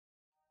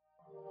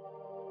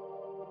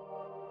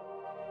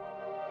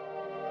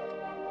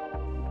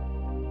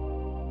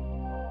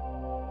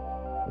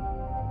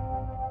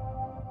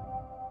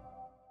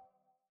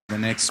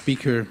next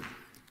speaker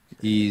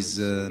is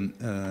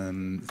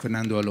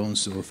Fernando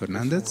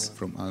Alonso-Fernandez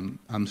from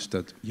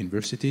Halmstad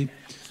University.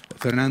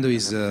 Fernando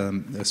is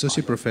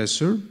associate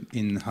professor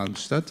in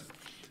Halmstad,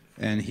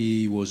 and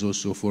he was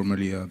also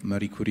formerly a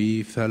Marie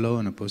Curie fellow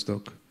and a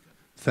postdoc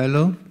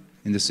fellow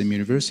in the same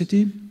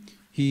university.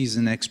 He is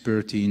an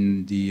expert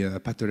in the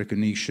pattern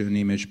recognition,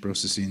 image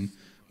processing,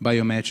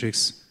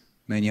 biometrics,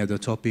 many other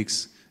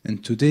topics.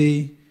 And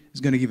today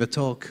he's going to give a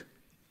talk,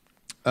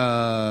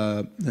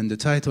 and the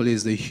title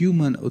is The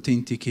Human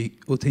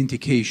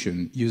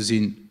Authentication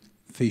Using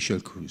Facial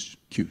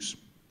Cues.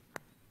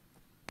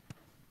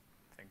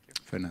 Thank you.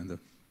 Fernando.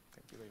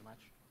 Thank you very much.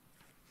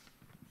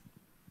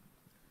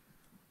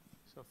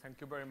 So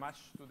thank you very much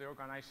to the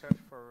organizers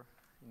for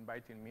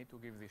inviting me to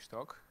give this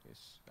talk.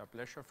 It's a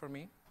pleasure for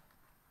me.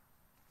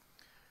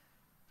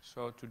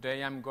 So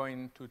today I'm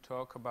going to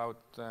talk about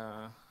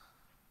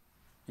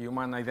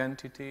human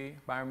identity,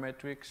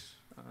 biometrics,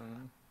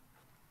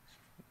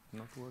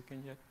 not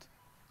working yet.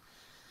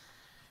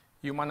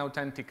 Human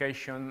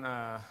authentication,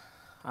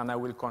 and I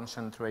will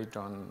concentrate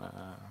on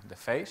the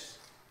face,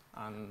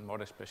 and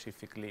more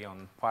specifically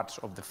on parts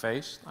of the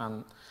face.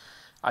 And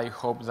I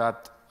hope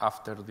that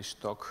after this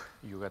talk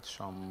you get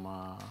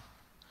some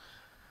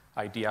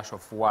ideas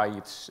of why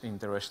it's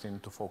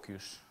interesting to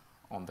focus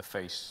on the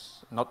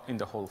face, not in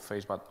the whole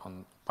face, but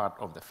on part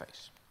of the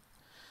face.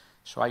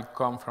 So I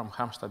come from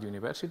Halmstad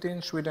University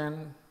in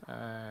Sweden,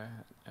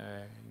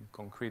 in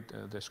concrete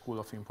the School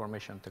of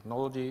Information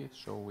Technology,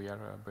 so we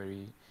are a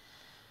very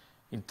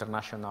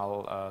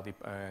international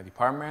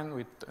department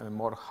with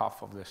more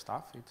half of the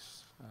staff.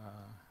 It's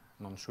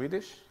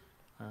non-Swedish,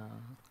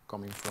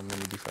 coming from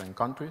many different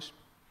countries.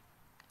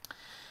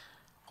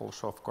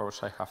 Also, of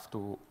course, I have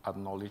to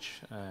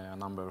acknowledge a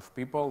number of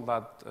people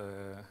that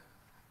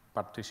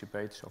have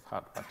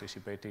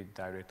participated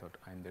directly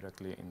or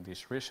indirectly in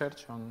this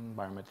research on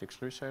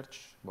biometrics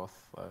research,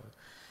 both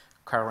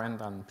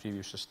current and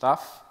previous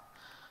staff.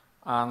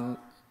 And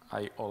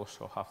I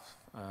also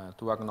have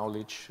to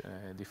acknowledge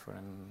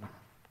different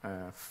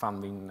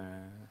funding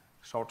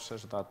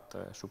sources that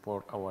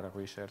support our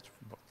research,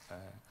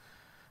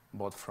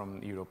 both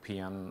from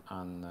European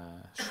and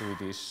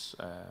Swedish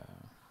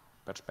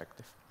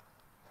perspective.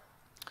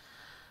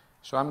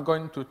 So I'm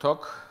going to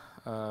talk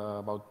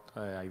about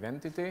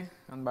identity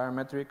and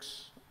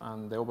biometrics,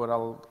 and the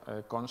overall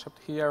concept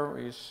here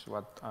is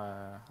what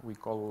we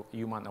call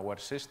human-aware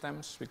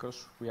systems,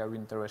 because we are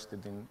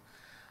interested in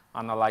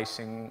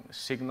analyzing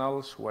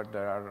signals where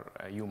there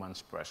are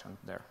humans present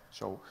there.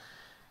 So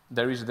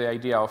there is the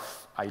idea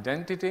of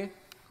identity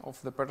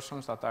of the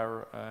persons that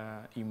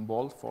are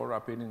involved for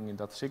appearing in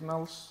that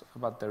signals,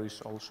 but there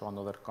is also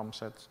another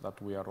concept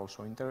that we are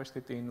also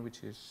interested in,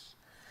 which is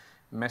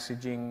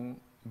messaging,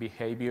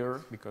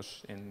 behavior,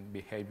 because in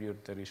behavior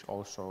there is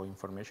also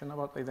information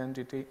about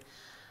identity.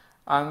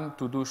 And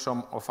to do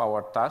some of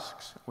our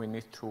tasks, we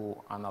need to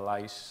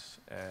analyze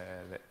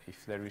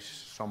if there is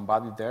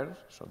somebody there.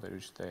 So there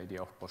is the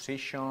idea of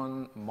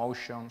position,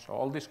 motion, so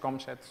all these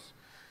concepts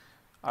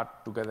are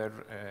together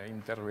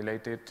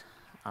interrelated,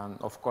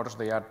 and of course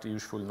they are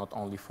useful not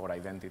only for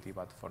identity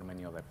but for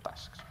many other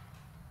tasks.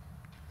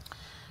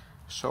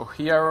 So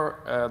here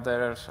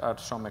there are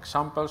some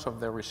examples of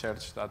the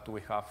research that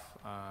we have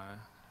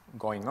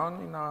going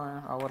on in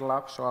our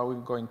lab. So I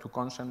will going to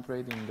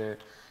concentrate in the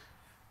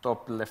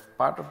top left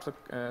part of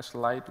the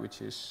slide,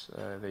 which is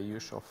the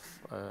use of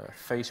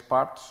face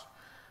parts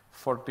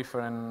for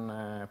different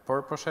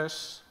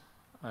purposes,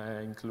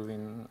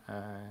 including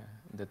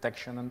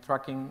detection and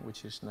tracking,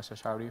 which is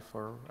necessary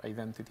for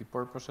identity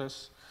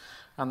purposes.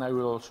 And I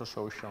will also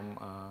show some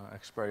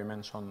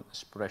experiments on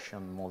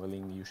expression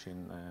modeling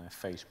using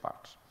face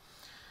parts.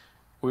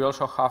 We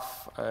also have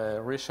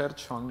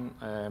research on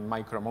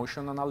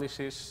micromotion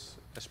analysis,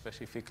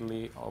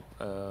 specifically of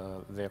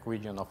the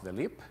region of the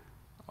lip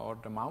or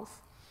the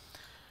mouth,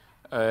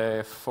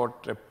 for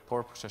the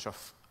purposes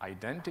of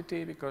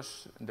identity,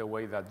 because the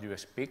way that you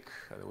speak,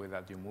 the way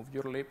that you move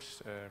your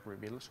lips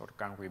reveals or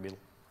can reveal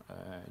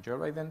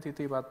your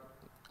identity, but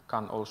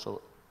can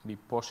also be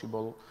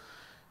possible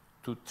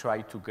to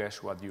try to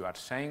guess what you are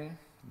saying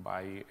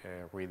by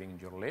reading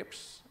your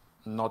lips,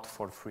 not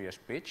for free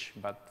speech,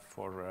 but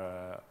for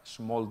a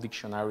small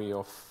dictionary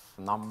of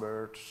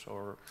numbers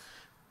or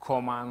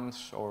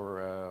commands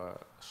or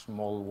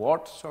small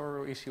words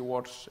or easy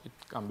words. It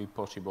can be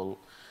possible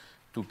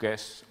to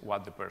guess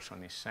what the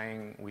person is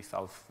saying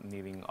without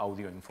needing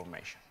audio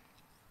information.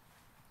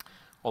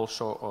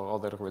 Also,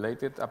 other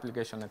related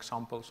application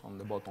examples on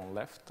the bottom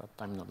left that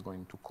I'm not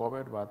going to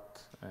cover,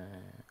 but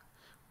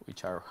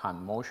which are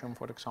hand motion,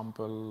 for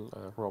example,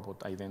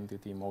 robot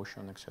identity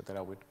motion,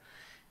 etc.,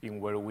 in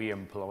where we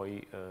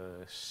employ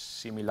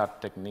similar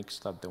techniques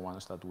that the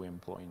ones that we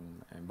employ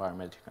in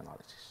biometric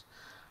analysis.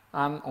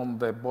 And on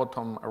the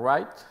bottom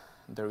right,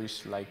 there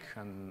is like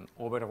an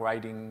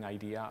overriding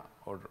idea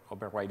or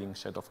overriding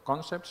set of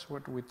concepts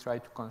where we try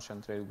to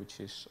concentrate, which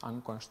is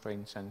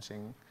unconstrained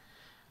sensing,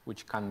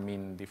 which can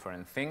mean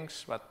different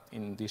things, but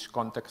in this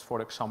context,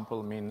 for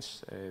example,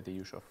 means the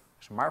use of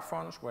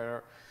smartphones,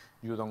 where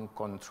You don't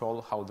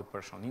control how the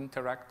person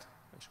interacts,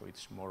 so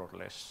it's more or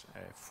less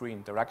free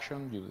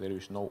interaction. There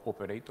is no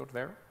operator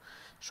there,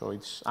 so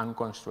it's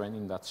unconstrained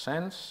in that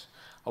sense.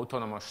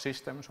 Autonomous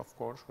systems, of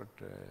course, where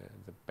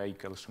the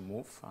vehicles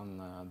move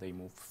and they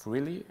move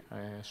freely,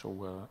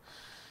 so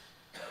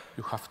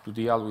you have to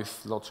deal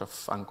with lots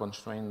of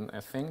unconstrained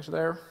things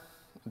there.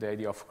 The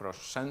idea of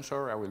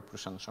cross-sensor, I will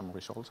present some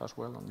results as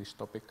well on this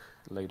topic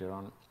later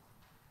on.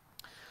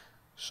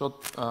 So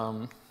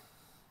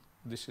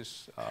this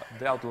is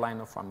the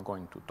outline of what I'm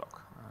going to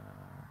talk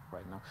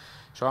right now.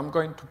 So I'm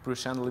going to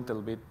present a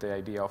little bit the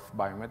idea of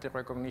biometric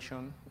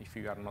recognition. If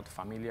you are not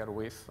familiar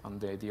with and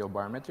the idea of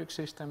biometric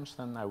systems,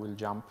 then I will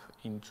jump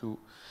into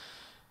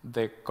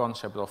the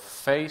concept of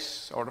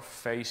face or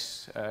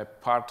face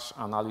parts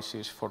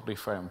analysis for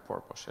different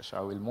purposes. I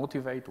will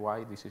motivate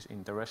why this is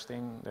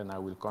interesting, then I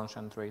will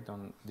concentrate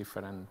on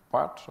different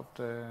parts of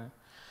the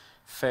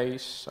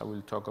face. I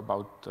will talk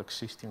about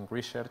existing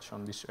research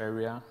on this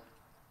area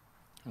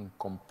and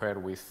compare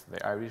with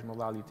the iris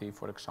modality,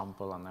 for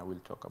example, and I will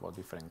talk about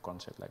different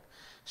concepts like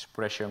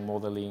expression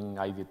modeling,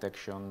 eye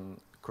detection,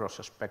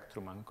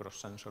 cross-spectrum and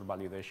cross-sensor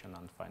validation,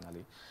 and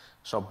finally,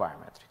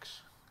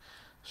 sub-biometrics.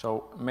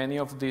 So many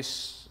of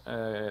these,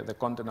 the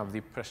content of the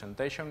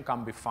presentation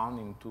can be found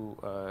in two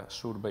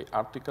survey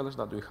articles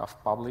that we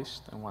have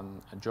published in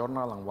one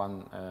journal and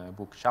one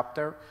book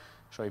chapter.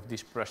 So if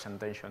this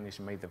presentation is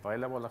made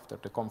available after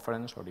the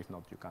conference, or if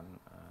not, you can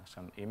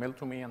send email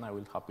to me and I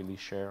will happily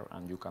share,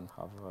 and you can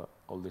have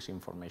all this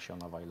information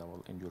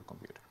available in your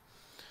computer.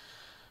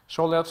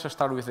 So let's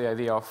start with the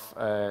idea of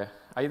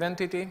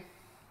identity.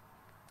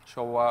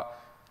 So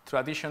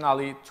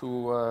traditionally,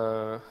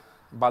 to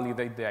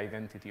validate the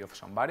identity of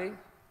somebody,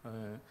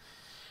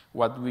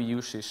 what we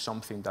use is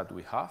something that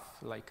we have,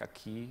 like a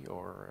key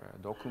or a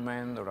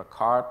document or a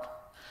card,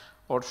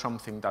 or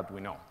something that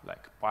we know,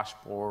 like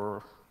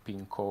passport,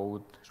 PIN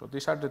code. So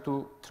these are the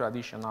two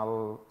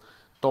traditional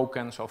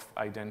tokens of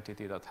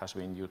identity that has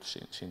been used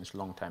since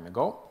long time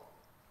ago.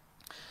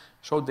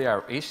 So they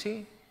are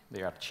easy,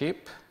 they are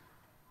cheap,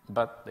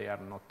 but they are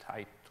not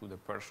tied to the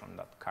person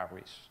that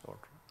carries or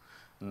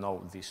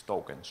know this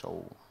token.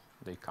 So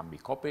they can be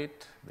copied,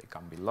 they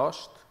can be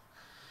lost,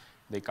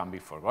 they can be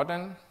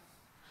forgotten,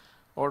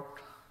 or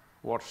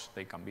worse,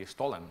 they can be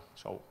stolen.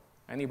 So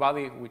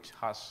anybody which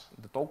has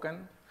the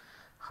token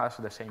has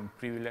the same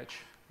privilege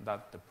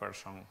that the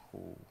person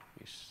who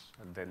is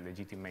the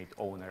legitimate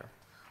owner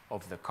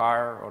of the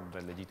car, or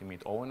the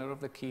legitimate owner of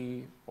the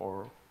key,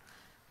 or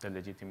the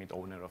legitimate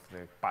owner of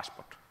the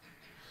passport.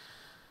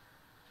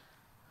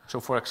 So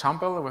for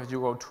example, when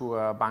you go to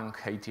a bank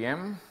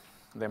ATM,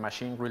 the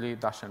machine really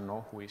doesn't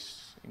know who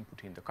is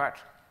inputting the card,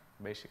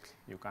 basically.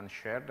 You can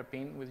share the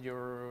PIN with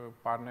your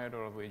partner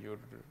or with your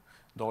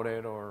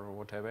daughter or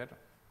whatever,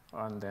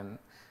 and then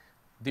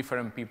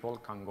different people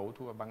can go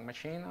to a bank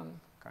machine and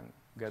can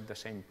get the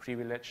same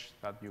privilege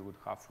that you would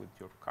have with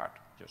your card,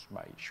 just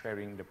by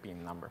sharing the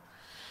PIN number.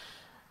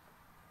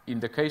 In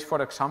the case,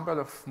 for example,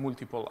 of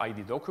multiple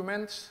ID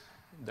documents,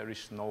 there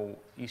is no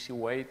easy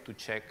way to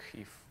check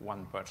if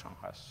one person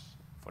has,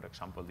 for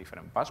example,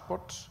 different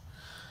passports,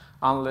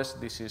 unless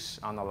this is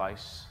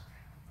analyzed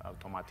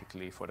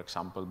automatically, for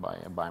example, by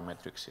a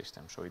biometric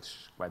system. So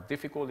it's quite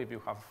difficult if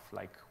you have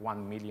like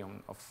 1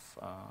 million of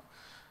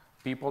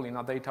people in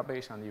a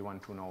database and you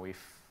want to know if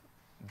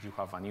you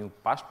have a new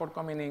passport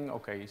coming in,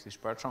 okay, is this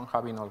person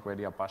having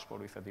already a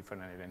passport with a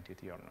different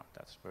identity or not?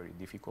 That's very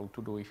difficult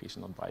to do if it's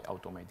not by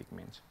automatic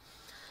means.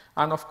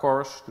 And of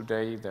course,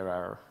 today there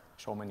are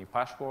so many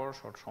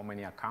passports or so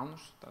many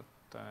accounts that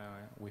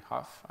we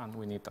have, and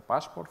we need a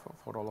passport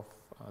for all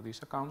of these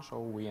accounts, so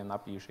we end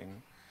up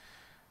using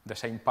the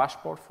same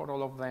passport for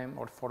all of them,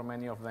 or for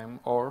many of them,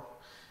 or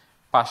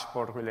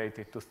passport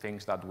related to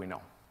things that we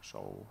know.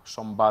 So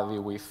somebody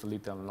with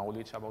little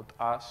knowledge about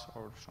us,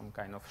 or some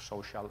kind of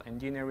social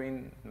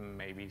engineering,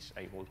 maybe is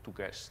able to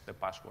guess the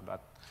passport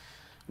that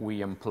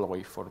we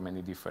employ for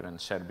many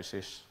different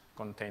services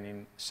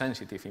containing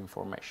sensitive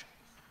information.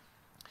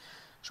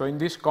 So in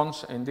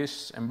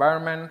this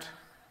environment,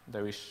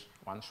 there is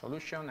one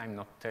solution. I'm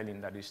not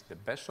telling that it's the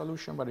best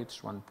solution, but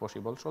it's one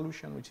possible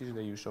solution, which is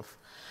the use of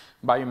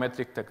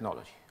biometric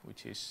technology,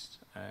 which is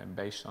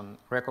based on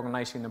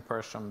recognizing a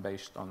person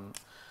based on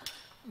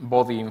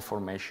body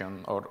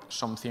information or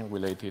something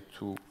related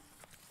to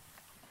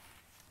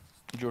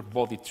your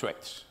body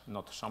traits,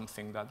 not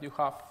something that you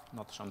have,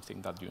 not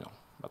something that you know,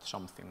 but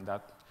something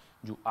that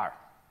you are.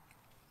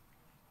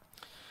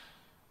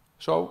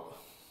 So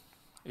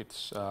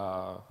it's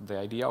the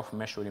idea of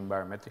measuring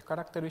biometric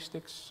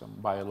characteristics, some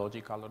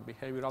biological or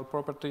behavioral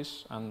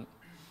properties, and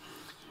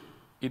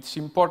it's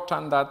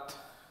important that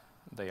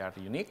they are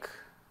unique,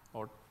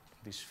 or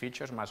these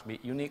features must be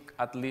unique,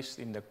 at least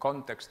in the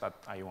context that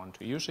I want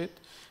to use it,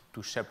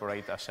 to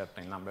separate a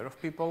certain number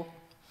of people,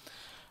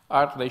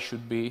 or they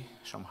should be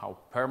somehow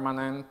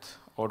permanent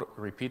or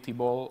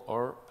repeatable,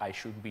 or I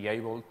should be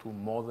able to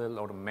model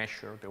or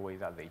measure the way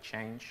that they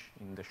change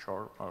in the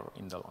short or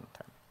in the long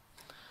term.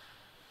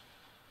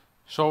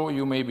 So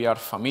you maybe are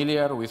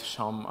familiar with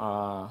some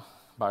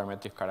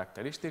biometric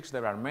characteristics.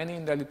 There are many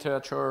in the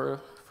literature,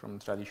 from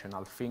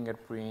traditional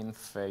fingerprint,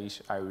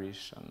 face,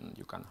 iris, and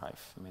you can have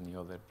many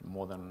other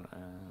modern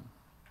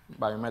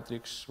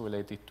biometrics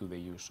related to the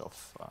use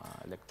of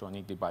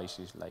electronic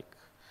devices like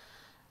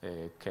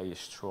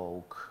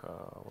keystroke,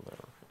 other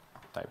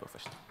type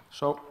of stuff.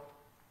 So,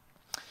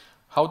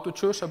 how to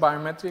choose a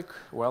biometric?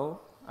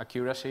 Well,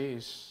 accuracy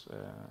is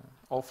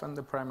often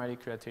the primary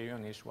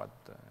criterion, is what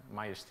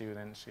my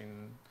students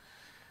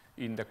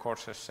in the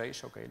courses say.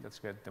 Okay, let's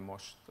get the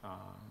most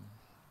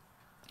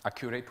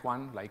accurate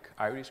one, like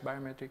iris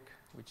biometric,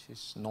 which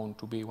is known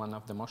to be one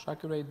of the most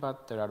accurate,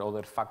 but there are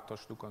other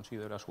factors to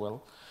consider as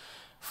well.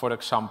 For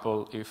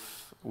example,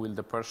 will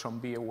the person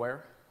be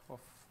aware of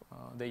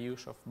the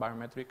use of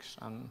biometrics,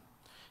 and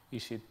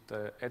is it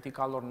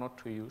ethical or not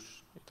to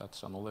use?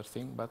 That's another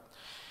thing, but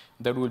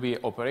there will be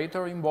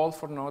operator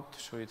involved or not,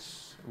 so it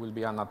will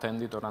be an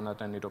attended or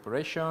unattended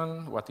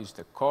operation. What is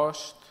the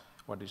cost?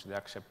 What is the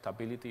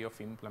acceptability of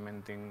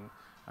implementing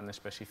a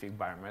specific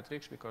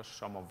biometrics, because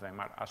some of them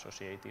are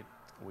associated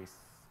with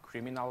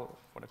criminal,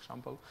 for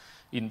example.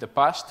 In the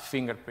past,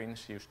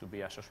 fingerprints used to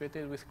be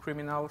associated with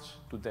criminals.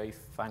 Today,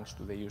 thanks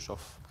to the use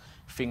of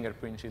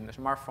fingerprints in the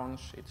smartphones,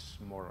 it's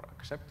more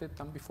accepted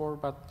than before,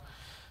 but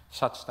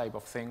such type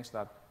of things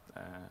that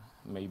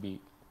maybe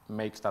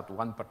makes that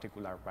one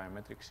particular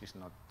biometrics is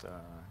not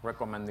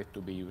recommended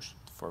to be used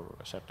for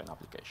a certain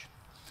application.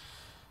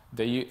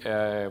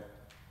 The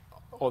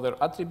other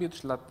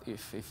attributes, that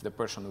if the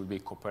person will be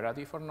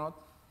cooperative or not,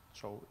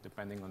 so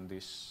depending on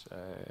this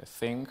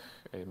thing,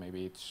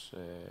 maybe it's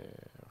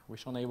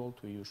reasonable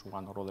to use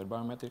one or other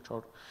biometrics,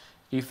 or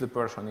if the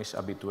person is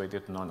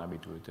habituated,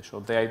 non-habituated. So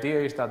the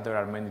idea is that there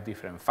are many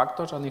different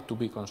factors that need to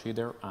be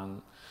considered,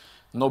 and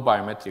no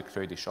biometric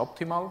trade is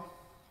optimal,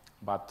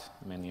 but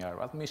many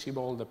are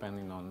admissible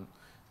depending on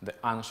the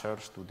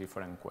answers to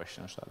different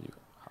questions that you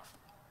have.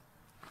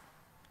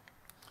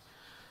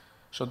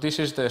 So this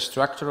is the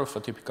structure of a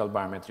typical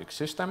biometric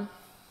system.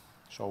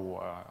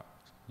 So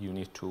you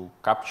need to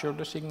capture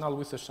the signal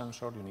with the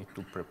sensor, you need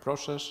to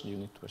pre-process, you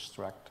need to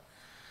extract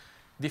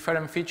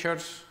different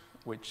features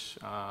which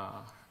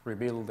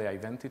reveal the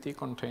identity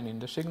contained in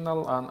the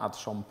signal, and at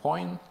some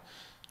point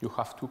you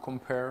have to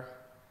compare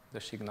the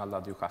signal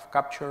that you have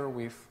captured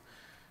with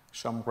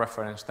some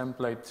reference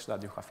templates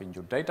that you have in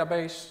your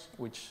database,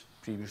 which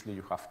previously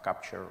you have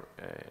captured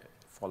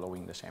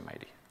following the same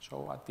ID.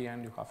 So at the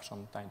end you have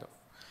some kind of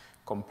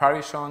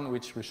comparison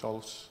which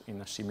results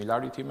in a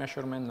similarity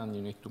measurement, and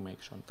you need to make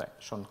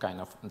some kind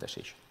of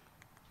decision.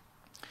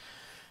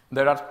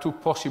 There are two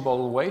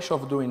possible ways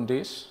of doing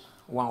this.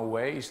 One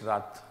way is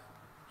that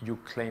you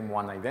claim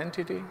one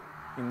identity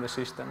in the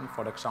system.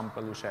 For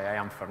example, you say, I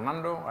am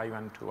Fernando, I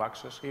want to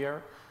access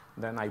here,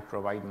 then I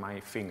provide my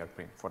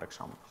fingerprint, for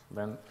example.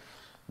 Then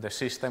the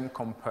system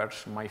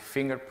compares my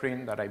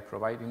fingerprint that I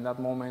provide in that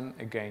moment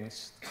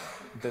against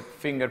the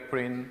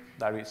fingerprint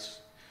that is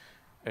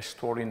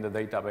stored in the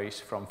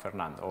database from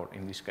Fernando, or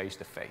in this case,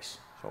 the face.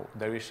 So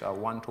there is a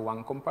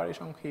one-to-one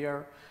comparison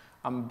here,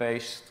 and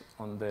based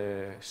on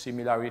the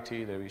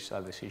similarity, there is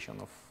a decision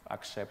of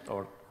accept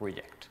or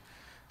reject.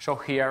 So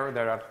here,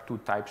 there are two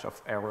types of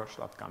errors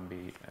that can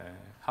be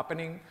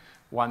happening.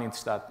 One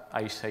is that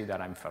I say that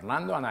I'm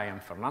Fernando, and I am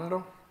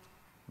Fernando,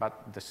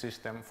 but the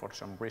system, for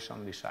some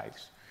reason,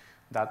 decides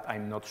that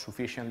I'm not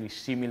sufficiently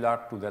similar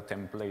to the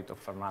template of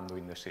Fernando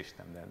in the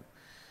system. Then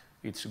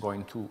it's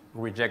going to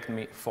reject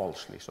me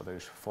falsely. So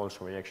there's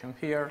false rejection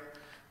here.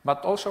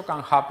 But also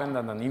can happen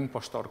that an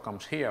impostor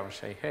comes here and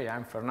say, hey,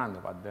 I'm Fernando,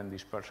 but then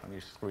this person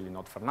is really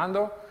not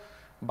Fernando.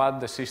 But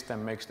the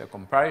system makes the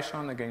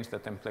comparison against the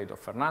template of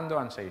Fernando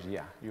and says,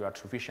 yeah, you are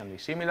sufficiently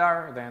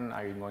similar, then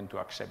I'm going to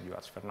accept you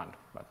as Fernando.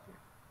 But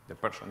the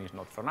person is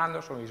not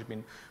Fernando, so he's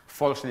been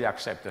falsely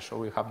accepted. So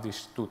we have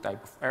these two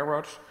types of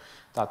errors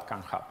that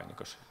can happen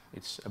because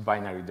it's a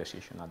binary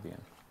decision at the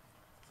end.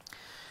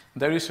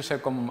 There is a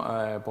second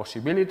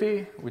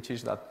possibility, which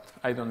is that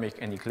I don't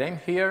make any claim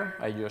here.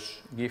 I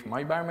just give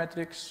my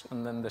biometrics,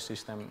 and then the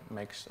system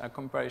makes a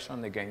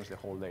comparison against the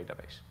whole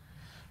database.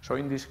 So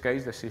in this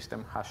case, the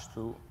system has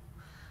to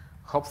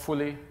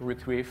hopefully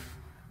retrieve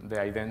the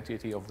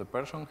identity of the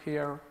person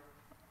here,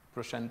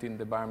 presenting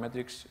the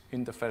biometrics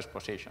in the first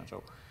position.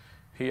 So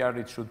here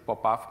it should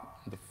pop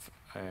up,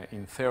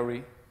 in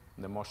theory,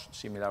 the most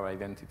similar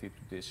identity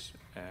to this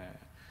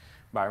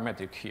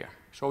biometric here.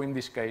 So in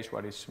this case,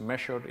 what is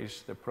measured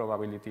is the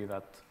probability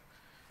that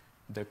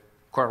the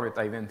correct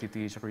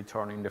identity is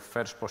returned in the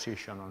first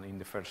position or in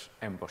the first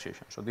M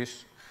position. So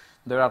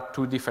there are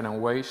two different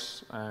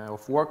ways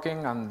of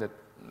working, and the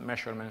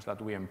measurements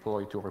that we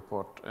employ to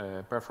report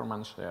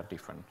performance, they are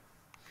different.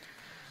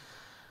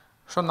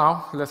 So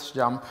now let's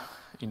jump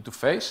into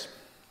face.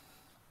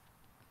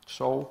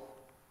 So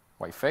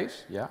why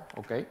face? Yeah,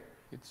 okay.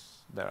 It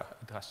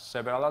has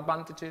several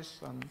advantages,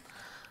 and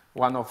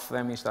one of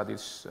them is that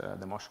it's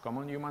the most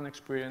common human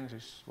experience.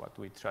 Is what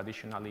we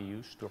traditionally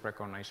use to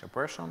recognize a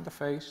person, the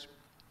face.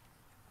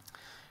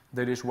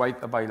 There is wide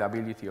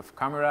availability of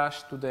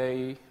cameras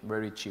today,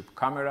 very cheap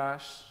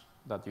cameras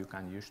that you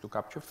can use to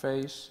capture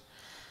face.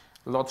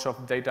 Lots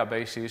of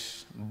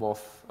databases,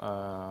 both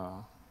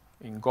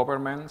in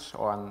governments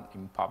or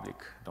in public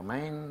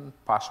domain,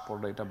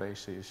 passport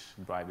databases,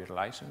 driver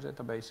license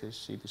databases,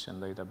 citizen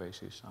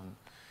databases, and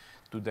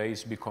today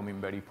it's becoming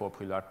very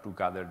popular to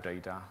gather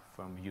data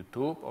from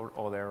YouTube or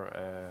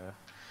other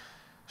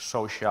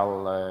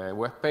social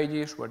web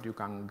pages where you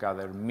can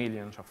gather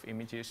millions of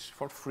images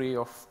for free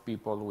of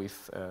people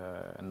with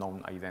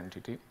known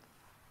identity.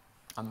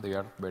 And they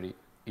are very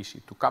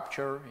easy to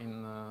capture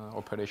in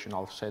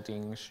operational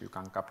settings. You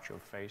can capture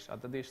face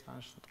at a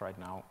distance. Right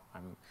now,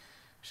 I'm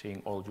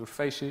seeing all your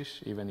faces,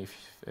 even if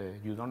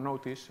you don't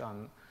notice,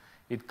 and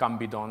it can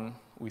be done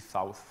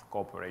without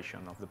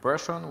cooperation of the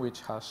person, which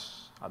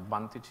has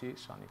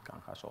advantages, and it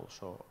can has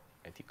also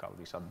ethical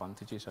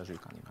disadvantages, as you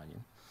can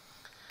imagine.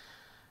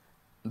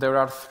 There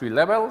are 3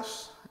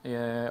 levels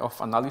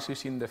of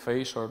analysis in the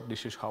face, or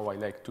this is how I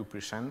like to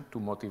present to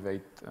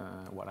motivate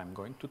what I'm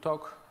going to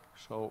talk.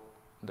 So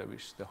there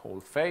is the whole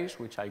face,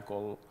 which I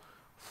call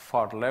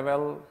far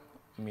level,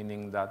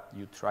 meaning that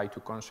you try to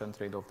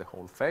concentrate on the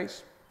whole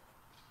face,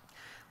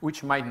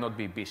 which might not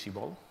be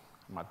visible,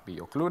 might be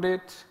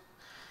occluded,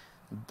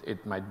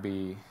 it might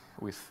be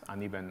with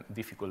an even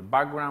difficult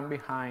background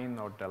behind,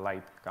 or the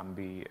light can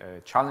be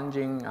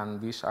challenging,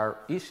 and these are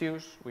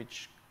issues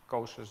which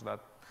causes that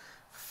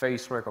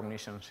face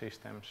recognition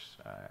systems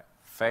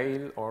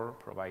fail or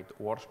provide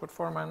worse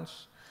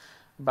performance,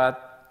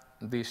 but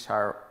these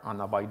are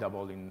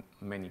unavoidable in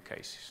many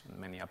cases, in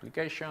many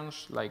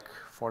applications like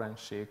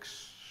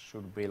forensics,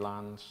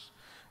 surveillance,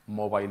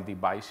 mobile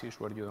devices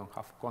where you don't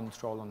have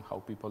control on how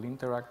people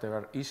interact. There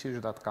are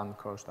issues that can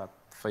cause that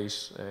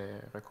face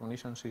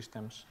recognition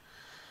systems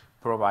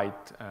provide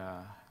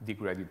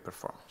degraded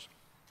performance.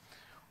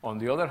 On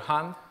the other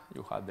hand,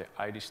 you have the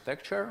iris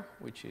texture,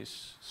 which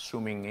is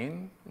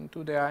zooming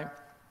into the eye.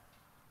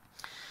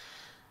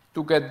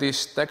 To get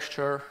this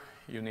texture,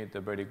 you need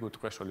a very good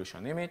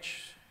resolution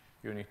image.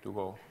 You need to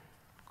go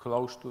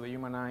close to the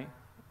human eye.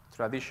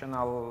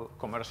 Traditional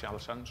commercial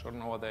sensor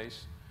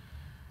nowadays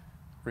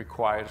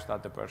requires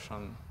that the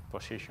person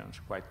positions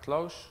quite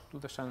close to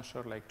the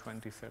sensor, like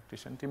 20, 30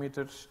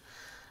 centimeters,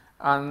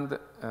 and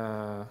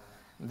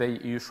they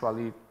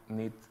usually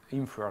need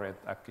infrared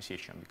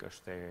acquisition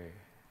because the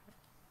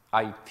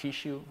eye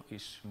tissue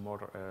is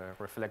more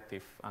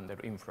reflective under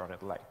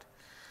infrared light.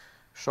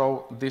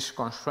 So these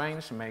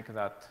constraints make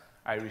that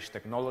iris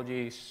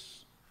technology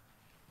is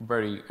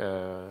very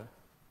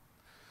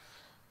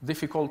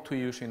difficult to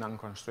use in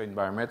unconstrained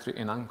biometry,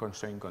 in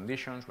unconstrained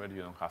conditions where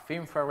you don't have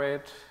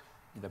infrared.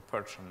 The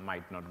person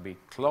might not be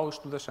close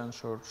to the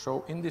sensor.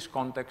 So in this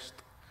context,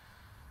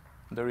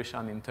 there is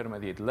an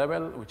intermediate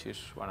level, which is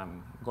what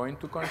I'm going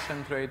to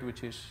concentrate,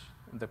 which is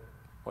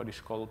what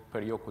is called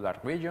periocular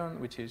region,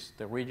 which is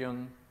the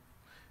region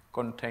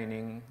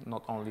containing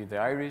not only the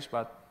iris,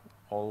 but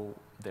all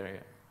the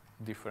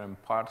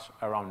different parts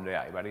around the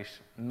eye. But it's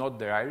not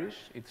the iris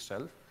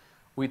itself,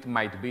 which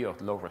might be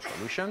of low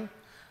resolution,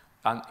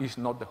 and it's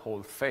not the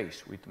whole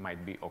face, which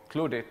might be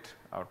occluded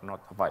or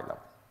not available.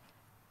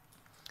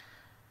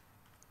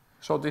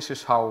 So this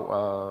is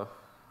how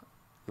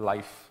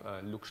life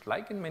looks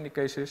like in many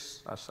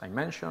cases. As I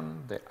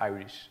mentioned, the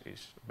iris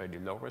is very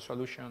low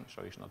resolution,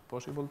 so it's not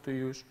possible to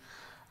use,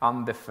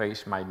 and the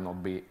face might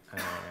not be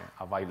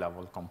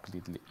available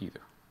completely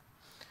either.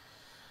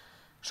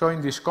 So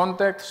in this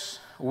context,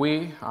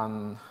 we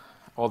and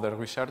other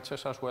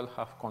researchers as well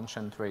have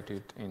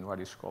concentrated in what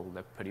is called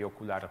the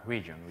periocular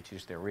region, which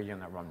is the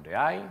region around the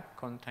eye,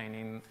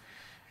 containing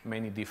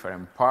many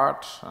different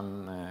parts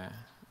and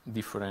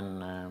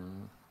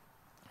different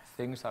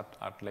things that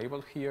are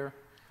labeled here.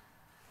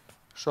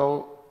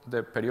 So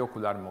the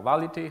periocular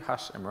modality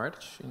has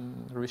emerged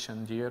in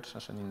recent years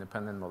as an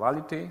independent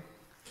modality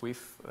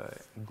with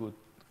good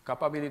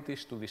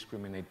capabilities to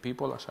discriminate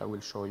people, as I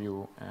will show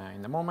you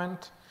in a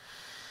moment.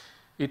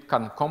 It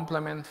can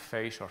complement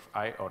face or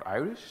eye or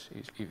iris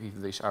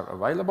if these are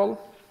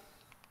available,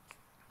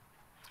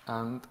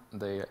 and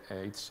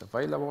it's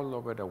available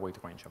over a wide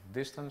range of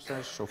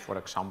distances. So for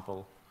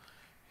example,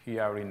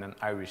 here in an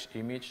iris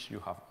image, you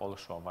have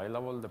also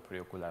available the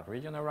periocular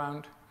region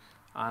around,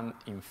 and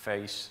in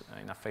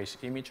a face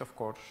image, of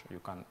course, you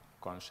can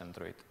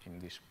concentrate in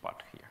this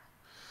part here.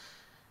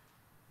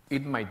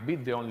 It might be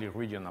the only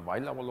region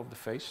available of the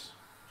face,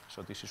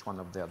 so this is one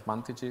of the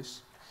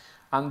advantages,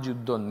 and you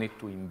don't need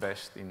to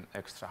invest in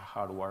extra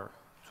hardware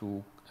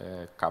to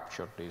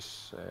capture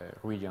this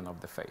region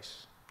of the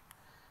face.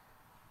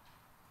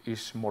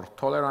 Is more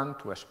tolerant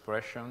to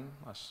expression,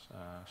 as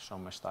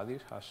some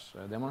studies has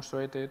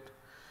demonstrated,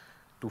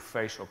 to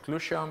face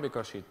occlusion,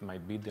 because it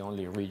might be the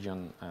only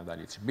region that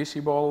is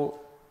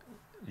visible.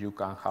 You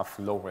can have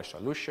low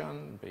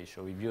resolution,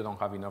 so if you don't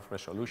have enough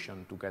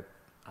resolution to get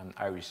an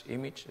iris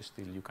image,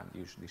 still you can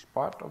use this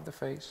part of the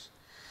face.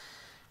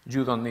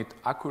 You don't need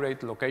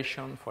accurate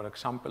location. For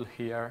example,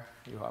 here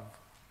you have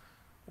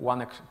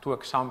two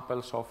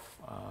examples of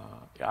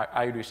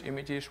iris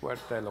images where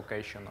the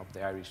location of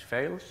the iris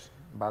fails,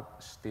 but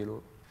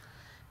still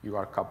you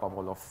are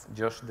capable of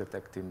just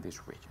detecting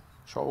this region.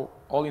 So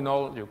all in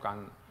all, you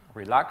can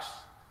relax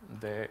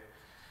the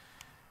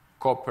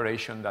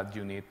cooperation that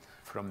you need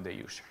from the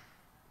user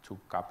to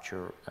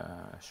capture,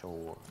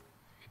 so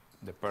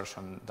the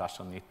person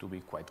doesn't need to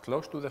be quite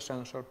close to the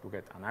sensor to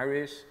get an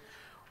iris,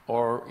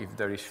 or if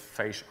there is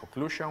face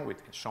occlusion, which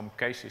in some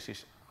cases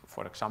is,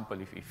 for example,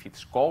 if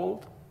it's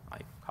cold,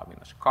 like having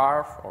a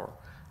scarf, or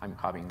I'm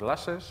having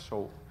glasses,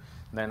 so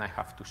then I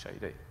have to say,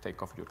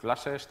 take off your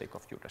glasses, take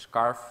off your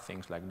scarf,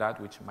 things like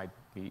that, which might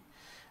be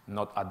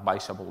not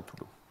advisable to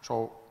do.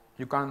 So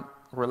you can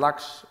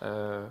relax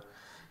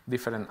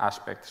different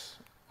aspects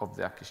of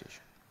the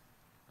acquisition.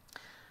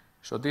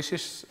 So this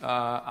is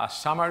a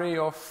summary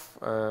of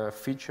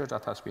features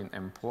that has been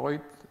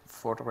employed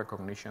for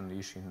recognition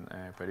using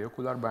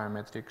periocular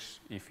biometrics.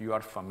 If you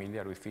are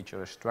familiar with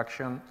feature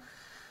extraction,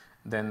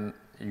 then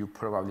you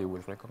probably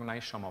will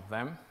recognize some of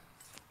them.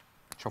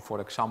 So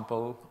for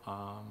example,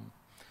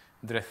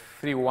 there are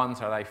 3 ones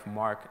that I've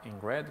marked in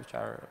red, which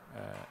are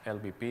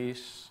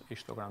LBPs,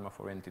 histogram of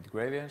oriented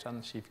gradients,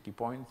 and shift key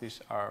points.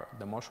 These are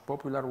the most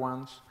popular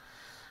ones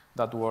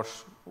that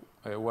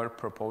were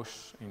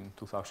proposed in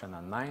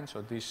 2009.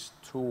 So these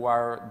 2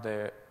 are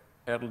the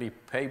early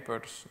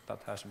papers that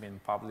has been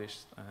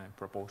published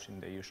proposing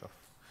the use of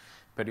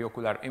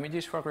periocular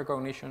images for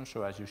recognition.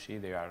 So as you see,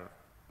 they are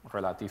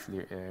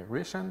relatively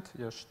recent,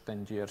 just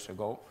 10 years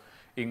ago,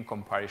 in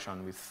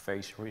comparison with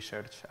face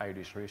research,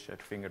 iris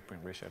research,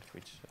 fingerprint research,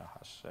 which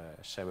has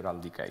several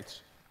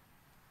decades.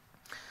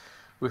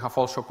 We have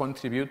also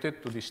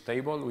contributed to this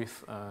table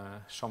with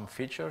some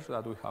features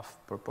that we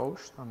have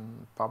proposed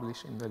and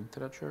published in the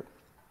literature.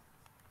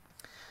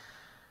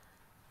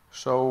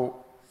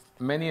 So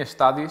many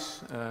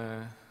studies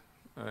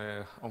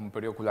on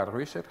periocular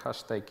research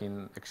has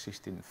taken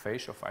existing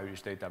face of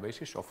iris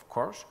databases, of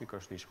course,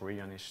 because this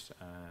region is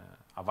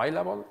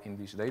available in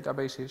these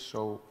databases.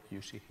 So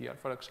you see here,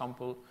 for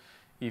example,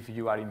 if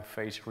you are in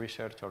face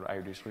research or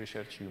iris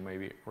research, you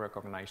maybe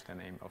recognize the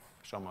name of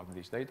some of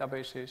these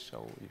databases.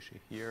 So you see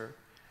here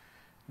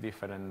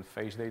different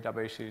face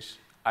databases,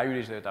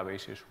 iris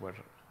databases where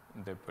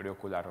the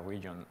periocular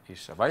region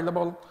is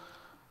available,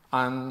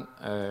 and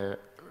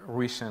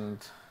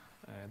recent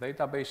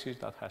databases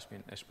that has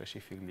been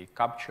specifically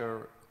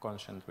captured,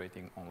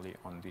 concentrating only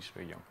on this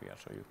region here.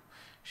 So you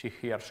see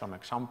here some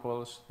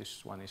examples.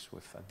 This one is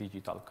with a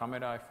digital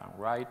camera, if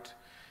I'm right.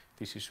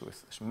 This is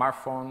with a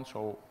smartphone,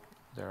 so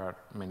there are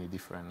many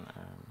different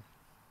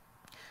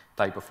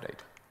type of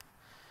data.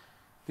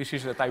 This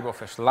is the type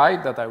of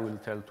slide that I will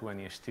tell to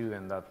any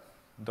student that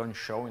don't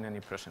show in any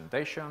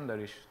presentation. There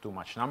is too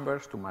much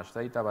numbers, too much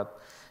data,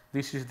 but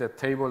this is the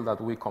table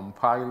that we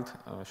compiled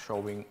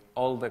showing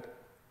all the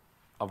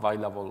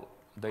available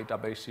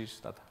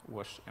databases that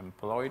was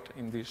employed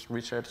in this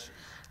research.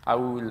 I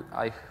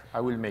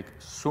will make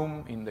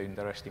zoom in the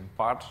interesting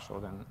parts, so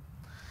then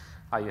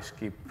I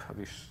skip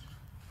this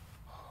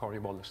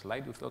horrible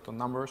slide with a lot of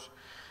numbers.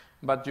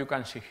 But you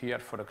can see here,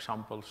 for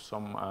example,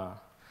 some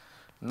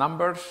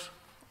numbers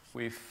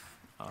with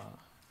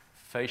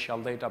facial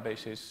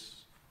databases,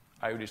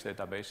 iris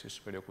databases,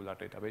 periocular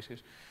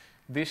databases.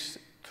 These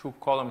 2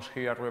 columns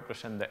here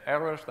represent the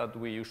errors that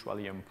we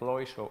usually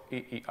employ. So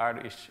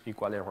EER is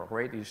equal error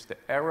rate, is the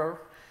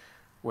error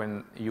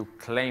when you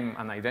claim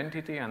an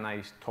identity, and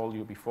I told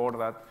you before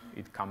that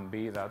it can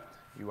be that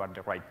you are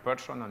the right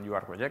person and you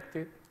are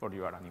rejected, or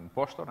you are an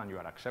imposter and you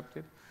are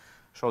accepted.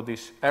 So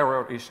this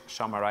error is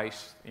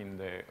summarized in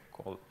the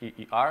called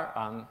EER,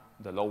 and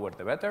the lower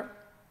the better.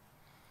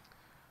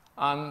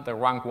 And the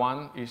rank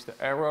 1 is the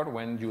error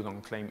when you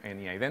don't claim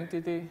any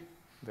identity.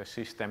 The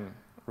system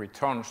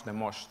returns the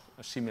most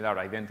similar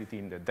identity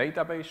in the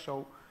database,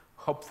 so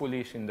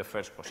hopefully it's in the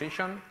first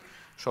position.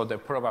 So the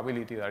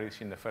probability that it's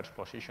in the first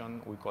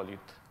position, we call it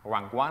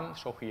rank 1.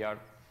 So here,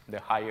 the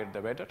higher the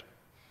better.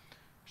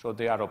 So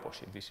they are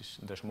opposite. This is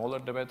the smaller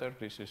the better,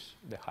 this is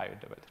the higher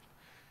the better.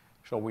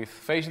 So with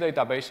face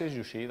databases,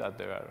 you see that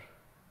there are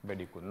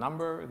very good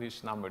number.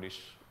 This number is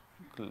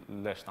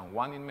less than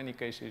 1 in many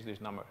cases. This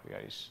number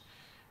here is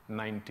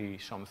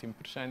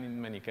 90-something%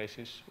 in many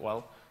cases.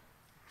 Well,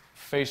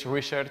 face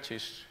research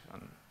is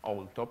an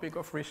old topic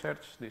of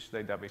research. This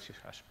database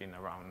has been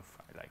around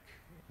for like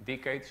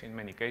decades. In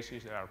many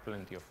cases, there are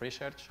plenty of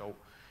research. So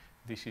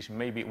this is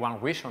maybe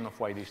one reason of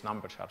why these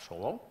numbers are so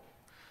low.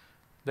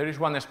 There is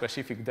one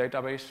specific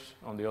database,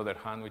 on the other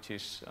hand, which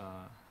is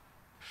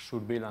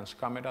surveillance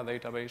camera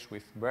database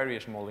with very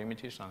small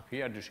images. And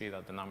here you see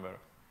that the number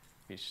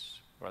is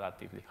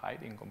relatively high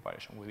in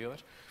comparison with the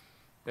others.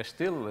 It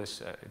still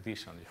is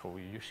decent. So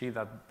you see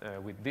that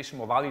with this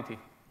modality,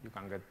 you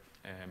can get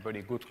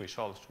very good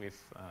results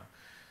with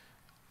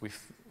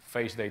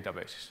face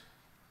databases.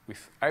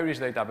 With iris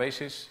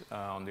databases,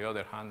 on the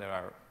other hand, they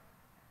are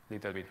a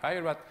little bit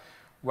higher. But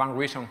one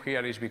reason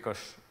here is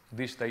because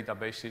these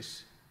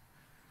databases,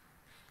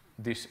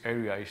 this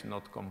area is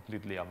not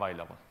completely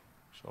available.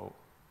 So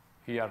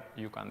here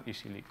you can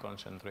easily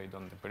concentrate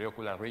on the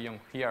periocular region.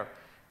 Here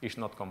is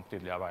not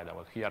completely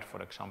available. Here,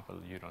 for example,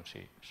 you don't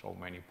see so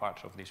many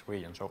parts of this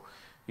region. So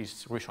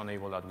it's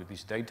reasonable that with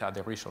this data,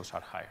 the results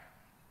are higher.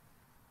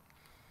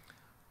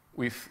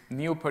 With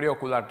new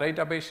periocular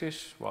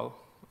databases, well,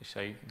 we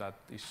say that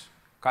is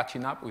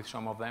catching up with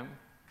some of them.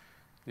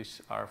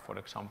 These are, for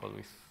example,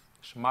 with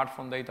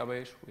smartphone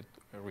database, with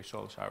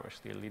results are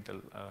still a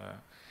little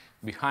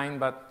behind,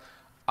 but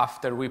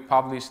after we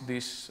published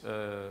this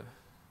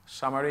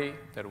summary,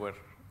 there were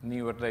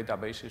newer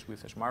databases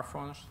with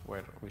smartphones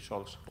where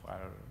results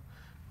are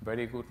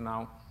very good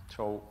now.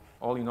 So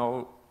all in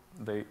all,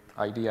 the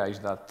idea is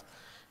that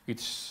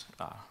it's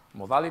a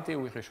modality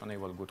with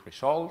reasonable good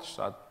results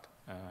that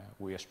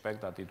we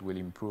expect that it will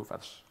improve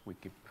as we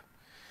keep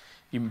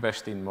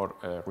investing more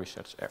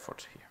research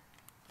efforts here.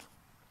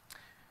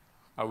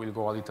 I will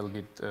go a little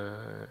bit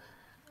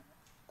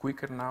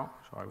quicker now,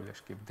 so I will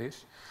skip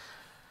this.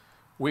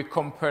 We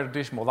compare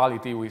this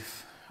modality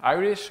with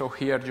iris, so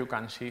here you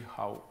can see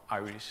how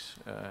iris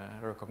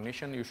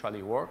recognition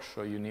usually works.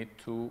 So you need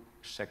to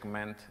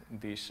segment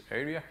this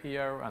area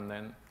here, and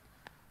then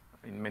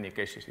in many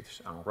cases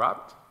it's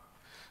unwrapped.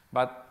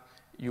 But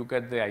you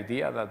get the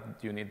idea that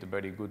you need a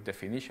very good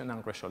definition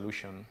and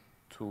resolution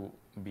to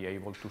be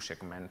able to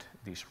segment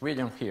this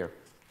region here.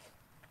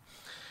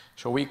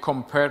 So we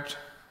compared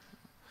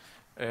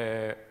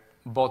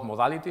both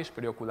modalities,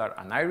 periocular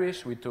and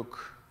iris. We took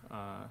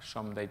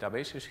some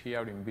databases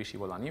here in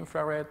visible and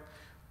infrared.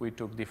 We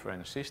took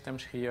different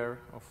systems here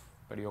of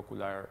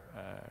periocular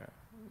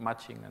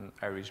matching and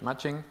iris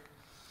matching.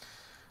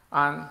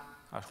 And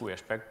as we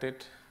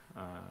expected,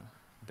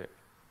 the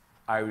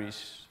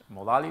iris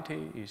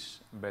modality is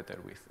better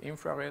with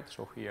infrared.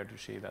 So here you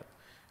see that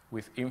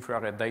with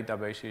infrared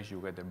databases,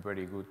 you get a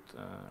very good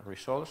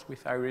results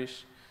with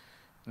iris.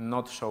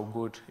 Not so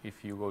good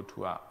if you go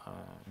to a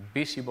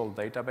visible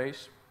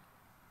database,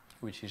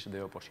 which is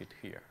the opposite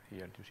here.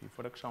 Here you see,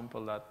 for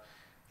example, that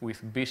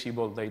with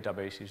visible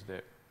databases,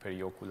 the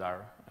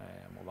periocular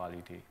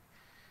modality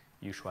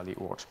usually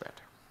works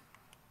better.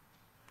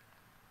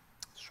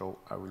 So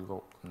I will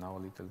go now a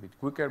little bit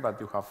quicker, but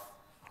you have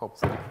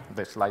hopefully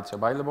the slides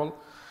available.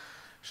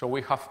 So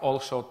we have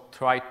also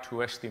tried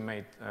to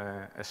estimate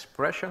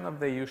expression of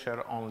the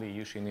user only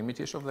using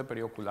images of the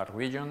periocular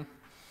region.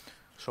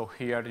 So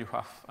here you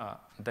have a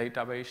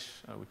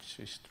database which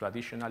is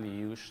traditionally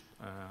used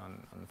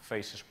on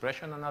face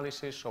expression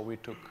analysis. So we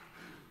took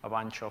a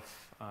bunch of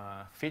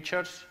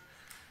features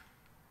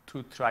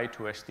to try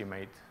to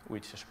estimate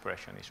which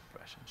expression is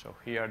present. So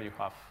here you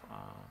have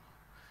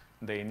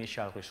the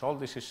initial result.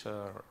 This is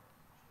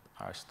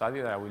a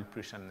study that I will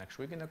present next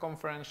week in the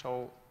conference.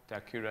 So the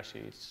accuracy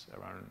is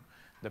around,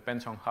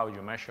 depends on how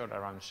you measure,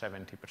 around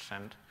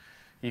 70%.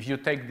 If you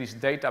take this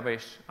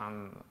database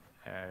and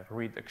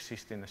read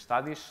existing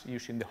studies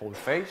using the whole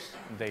face,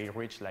 they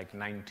reach like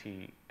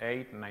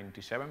 98,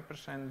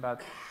 97%,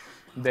 but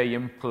they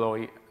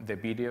employ the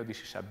video.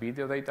 This is a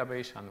video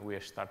database, and we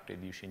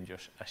started using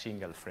just a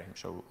single frame.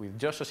 So with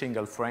just a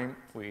single frame,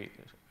 we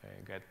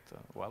get,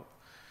 well,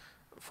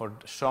 for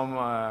some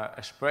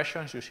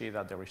expressions, you see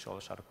that the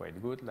results are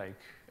quite good, like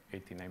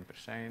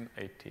 89%,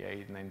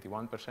 88,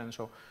 91%.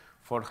 So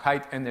for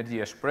high energy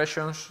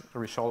expressions,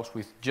 results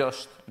with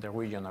just the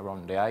region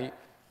around the eye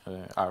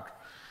are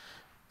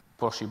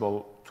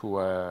possible to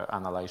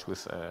analyze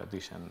with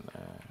decent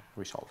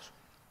results.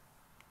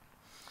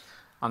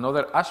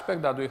 Another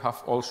aspect that we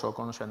have also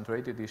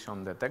concentrated is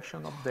on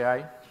detection of the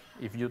eye.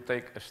 If you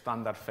take a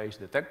standard face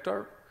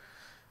detector,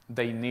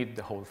 they need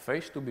the whole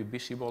face to be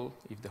visible.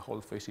 If the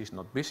whole face is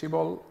not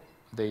visible,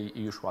 they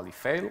usually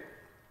fail.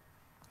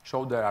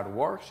 So there are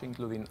works,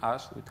 including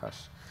us, which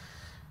has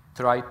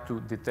tried to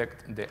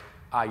detect the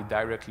eye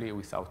directly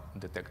without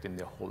detecting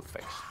the whole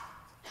face.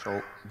 So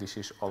this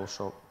is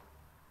also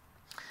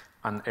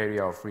an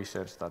area of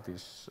research that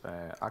is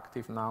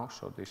active now.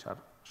 So these are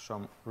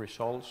some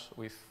results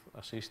with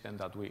a system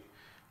that we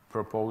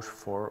propose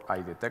for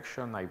eye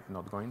detection. I'm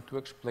not going to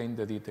explain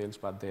the details,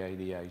 but the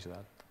idea is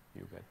that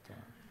you get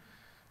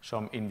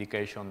some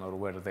indication of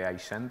where the eye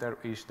center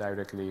is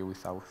directly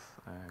without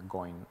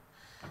going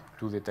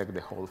to detect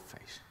the whole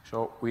face.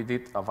 So we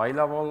did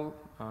available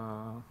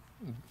a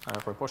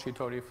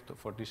repository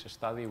for this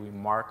study. We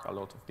mark a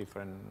lot of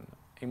different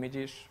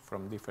images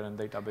from different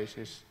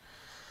databases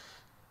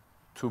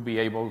to be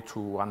able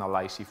to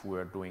analyze if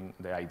we're doing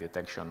the eye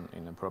detection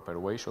in a proper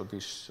way. So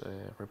this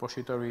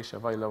repository is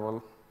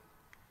available.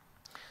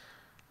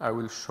 I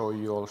will show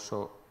you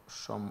also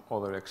some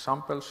other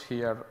examples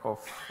here of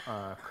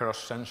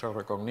cross-sensor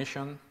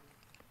recognition.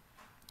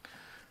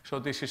 So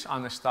this is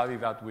a study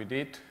that we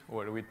did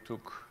where we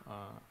took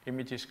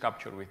images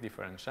captured with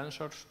different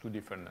sensors to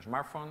different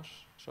smartphones.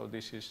 So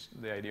this is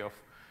the idea of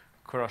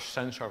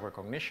cross-sensor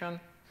recognition.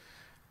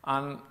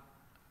 And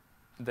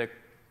the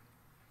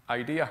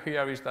idea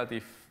here is that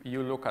if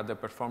you look at the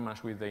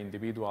performance with the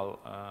individual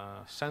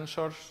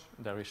sensors,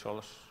 the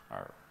results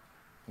are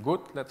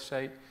good, let's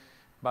say.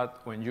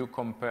 But when you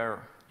compare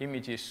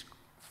images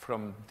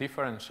from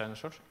different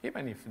sensors,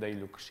 even if they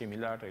look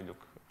similar, they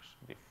look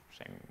the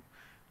same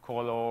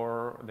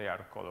color, they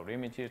are color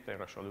images, the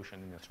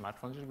resolution in the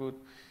smartphones is good.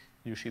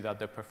 you see that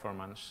the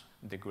performance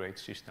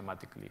degrades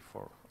systematically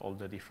for all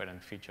the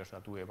different features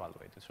that we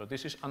evaluated. So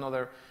this is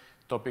another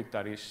topic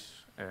that is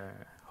a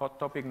hot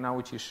topic now,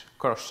 which is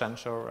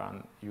cross-sensor,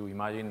 and you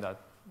imagine that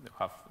you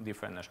have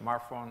different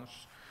smartphones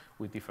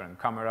with different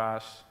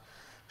cameras.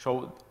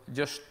 So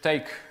just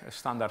take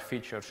standard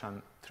features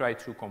and try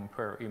to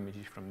compare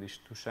images from these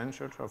two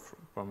sensors or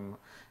from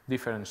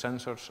different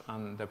sensors,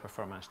 and the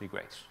performance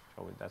degrades.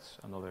 So that's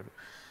another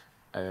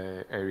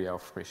area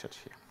of research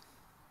here.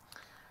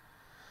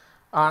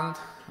 And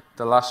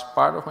the last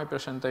part of my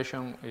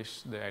presentation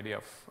is the area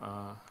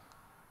of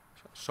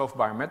soft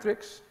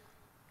biometrics.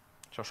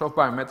 So soft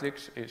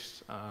biometrics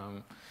is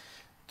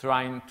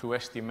trying to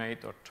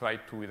estimate or try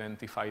to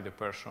identify the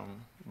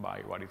person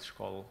by what is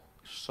called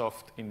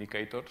soft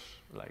indicators,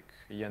 like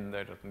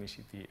gender,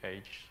 ethnicity,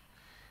 age,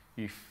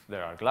 if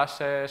there are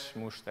glasses,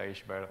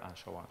 mustache, beard, and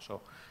so on.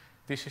 So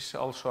this is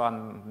also a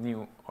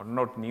new, or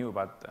not new,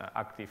 but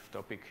active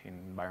topic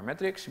in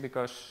biometrics,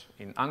 because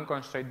in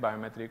unconstrained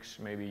biometrics,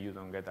 maybe you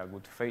don't get a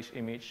good face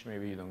image,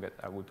 maybe you don't get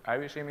a good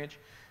iris image,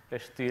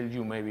 still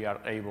you maybe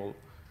are able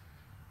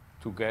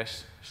to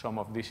guess some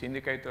of these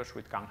indicators,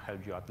 which can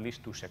help you at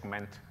least to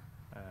segment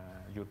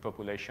your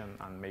population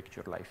and make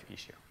your life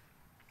easier.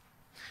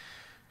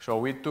 So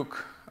we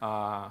took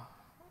a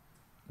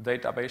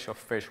database of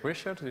face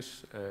research,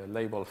 this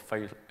labeled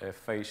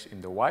Face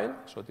in the Wild.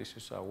 So this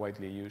is a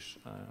widely used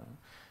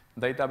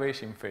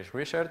database in face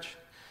research.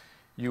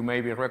 You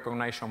maybe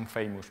recognize some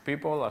famous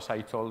people. As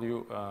I told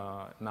you,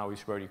 now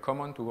it's very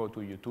common to go to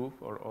YouTube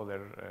or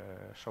other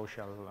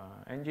social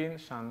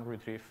engines and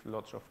retrieve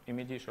lots of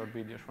images or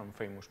videos from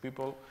famous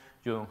people.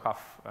 You don't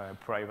have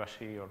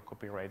privacy or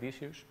copyright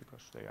issues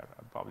because they are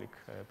public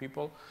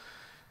people.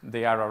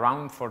 They are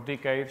around for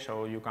decades,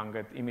 so you can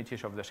get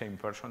images of the same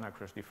person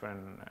across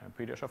different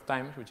periods of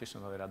time, which is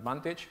another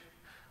advantage,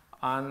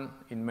 and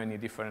in many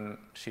different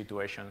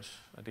situations,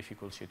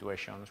 difficult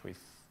situations with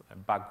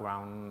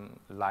background,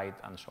 light,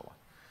 and so on.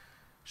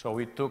 So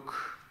we took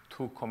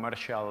two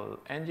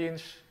commercial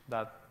engines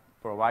that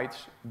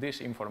provides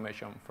this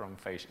information from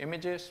face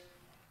images.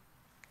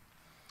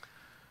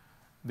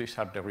 These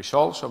are the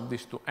results of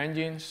these two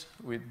engines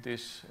with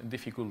this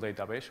difficult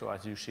database. So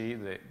as you see,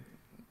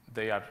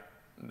 they are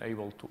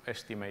able to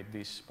estimate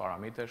these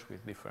parameters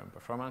with different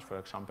performance. For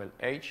example,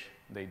 age,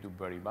 they do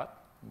very bad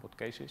in both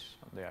cases.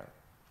 They are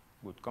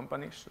good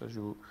companies, as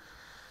you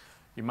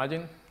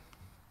imagine.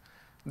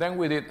 Then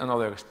we did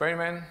another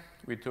experiment.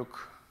 We took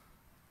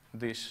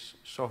these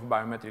soft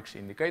biometrics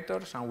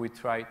indicators and we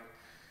tried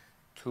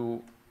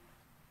to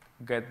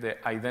get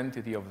the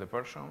identity of the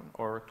person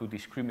or to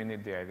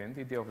discriminate the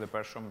identity of the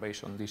person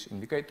based on these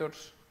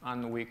indicators.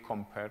 And we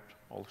compared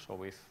also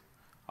with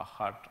a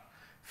hard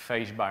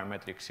face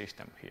biometric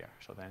system here.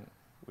 So then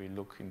we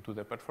look into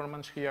the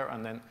performance here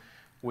and then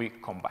we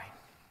combine.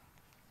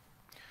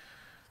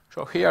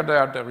 So here there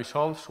are the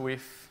results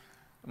with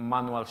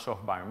manual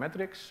soft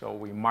biometrics. So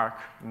we mark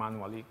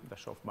manually the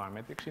soft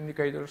biometrics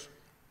indicators.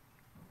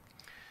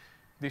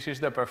 This is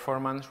the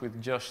performance with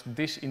just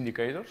these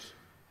indicators.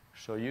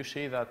 So you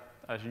see that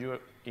as you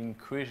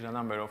increase the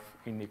number of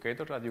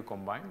indicators that you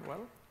combine,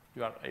 well,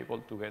 you are able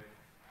to get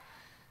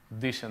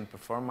decent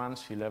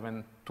performance,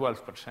 11,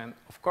 12%.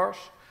 Of course,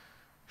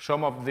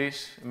 some of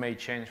these may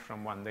change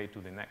from one day to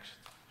the next.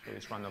 So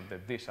it's one of the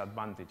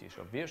disadvantages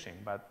of using,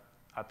 but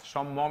at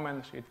some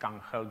moments it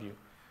can help you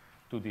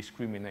to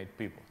discriminate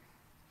people.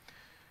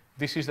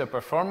 This is the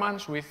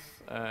performance with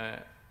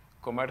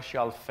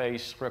commercial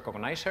face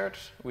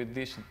recognizers with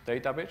this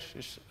database.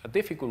 It's a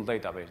difficult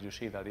database. You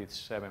see that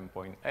it's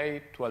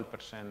 7.8,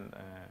 12%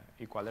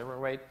 equal error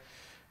rate.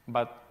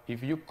 But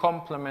if you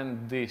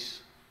complement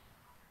this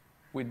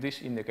with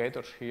these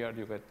indicators here,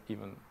 you get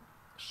even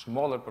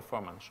smaller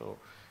performance. So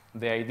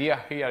the idea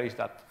here is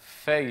that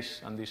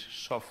face and these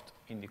soft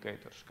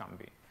indicators can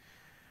be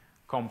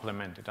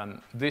complemented.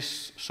 And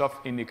these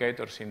soft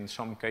indicators in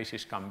some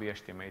cases can be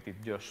estimated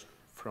just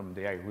from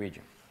the eye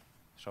region.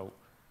 So,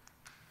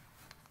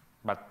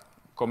 but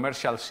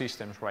commercial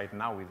systems right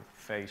now with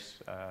face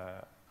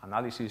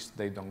analysis,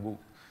 they don't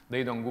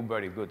go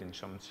very good in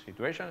some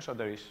situations, so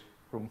there is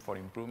room for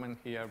improvement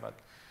here, but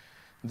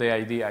the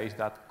idea is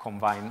that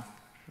combined,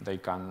 they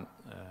can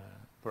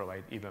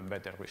provide even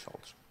better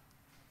results.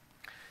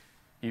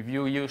 If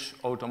you use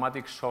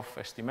automatic soft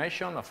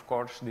estimation, of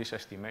course, this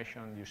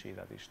estimation, you see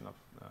that it's not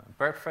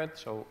perfect,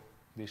 so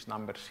these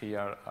numbers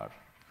here are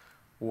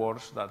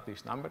worse than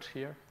these numbers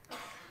here.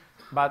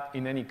 But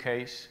in any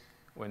case,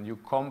 when you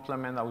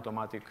complement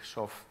automatic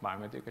soft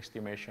biometric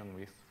estimation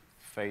with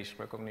face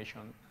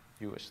recognition,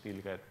 you still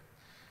get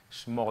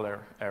smaller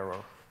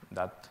error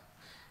than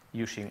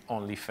using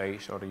only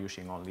face or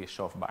using only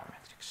soft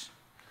biometrics.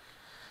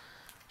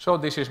 So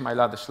this is my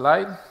last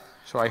slide.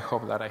 So I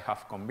hope that I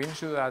have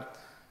convinced you that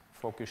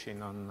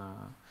focusing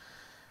on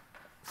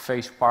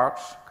face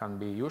parts can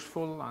be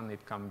useful and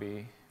it can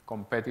be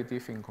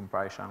competitive in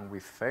comparison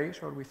with face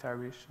or with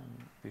iris.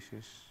 And this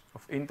is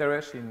of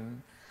interest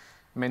in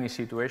many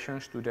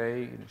situations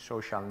today, in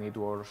social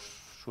networks,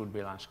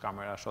 surveillance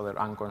cameras, other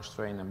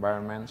unconstrained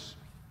environments.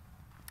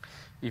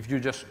 If you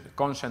just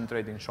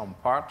concentrate in some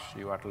parts,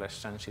 you are less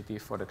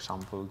sensitive, for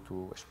example,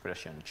 to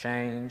expression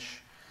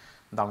change,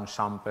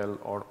 downsample,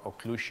 or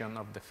occlusion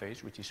of the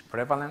face, which is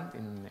prevalent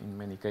in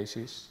many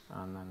cases.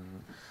 And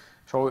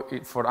so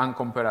for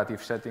uncomparative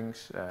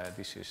settings,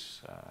 this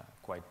is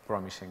quite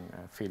promising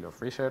field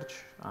of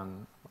research.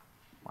 And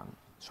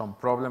some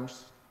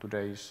problems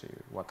today is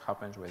what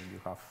happens when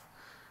you have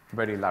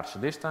very large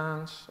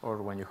distance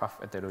or when you have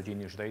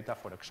heterogeneous data.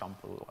 For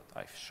example, what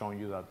I've shown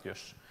you, that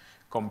just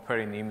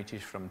comparing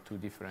images from two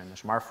different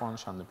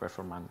smartphones and the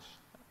performance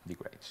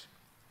degrades.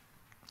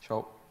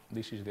 So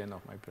this is the end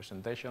of my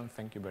presentation.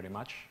 Thank you very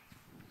much.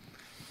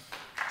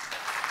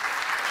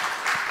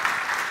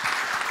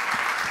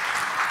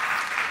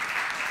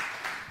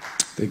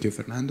 Thank you,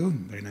 Fernando.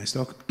 Very nice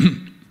talk.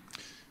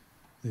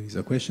 There is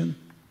a question.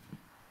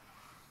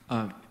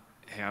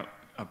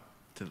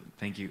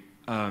 Thank you.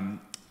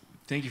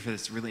 Thank you for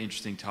this really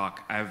interesting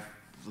talk. I have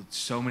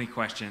so many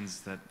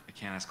questions that I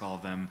can't ask all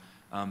of them,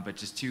 but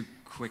just two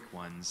quick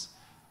ones.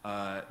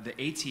 The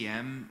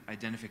ATM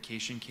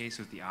identification case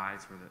with the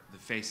eyes where the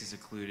face is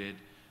occluded,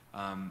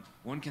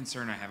 one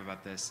concern I have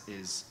about this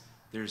is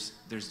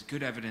there's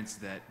good evidence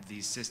that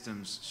these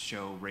systems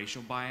show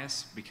racial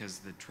bias because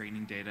the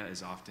training data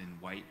is often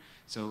white.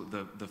 So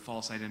the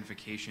false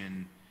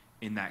identification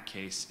in that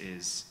case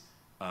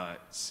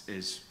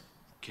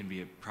can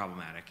be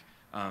problematic.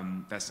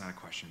 That's not a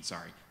question,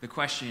 sorry. The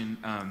question,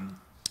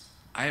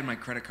 I had my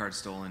credit card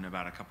stolen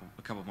about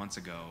a couple months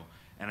ago,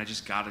 and I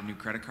just got a new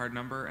credit card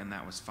number, and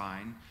that was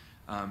fine.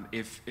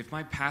 If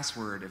my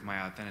password, if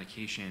my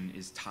authentication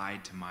is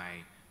tied to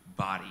my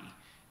body,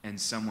 and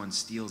someone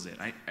steals it,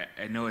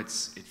 I know it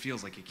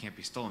feels like it can't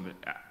be stolen,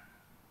 but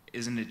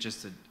isn't it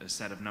just a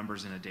set of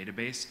numbers in a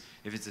database?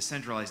 If it's a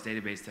centralized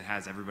database that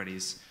has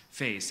everybody's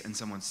face, and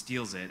someone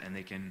steals it, and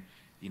they can,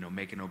 you know,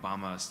 make an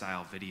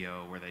Obama-style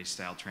video where they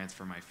style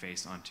transfer my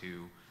face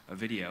onto a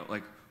video,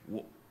 like,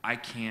 I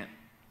can't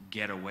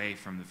get away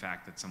from the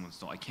fact that someone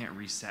stole. I can't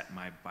reset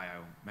my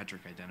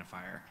biometric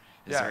identifier.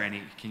 Is there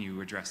any? Can you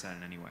address that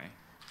in any way?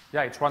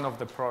 Yeah, it's one of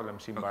the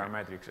problems in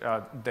biometrics.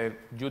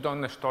 You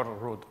don't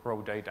store raw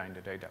data in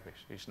the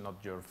database. It's not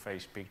your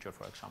face picture,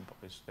 for example.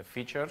 It's the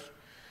features.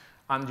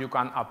 And you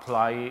can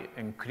apply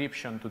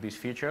encryption to these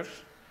features.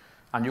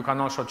 And you can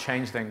also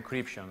change the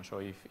encryption. So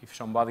if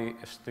somebody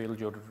steals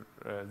your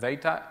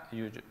data,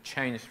 you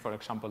change, for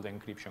example, the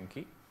encryption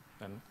key.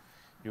 Then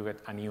you get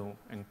a new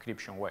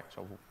encryption way.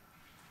 So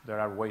there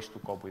are ways to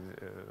cope with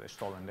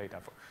stolen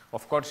data.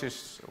 Of course,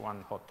 it's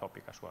one hot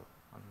topic as well.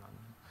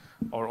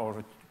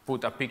 Or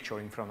put a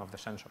picture in front of the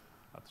sensor.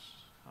 That's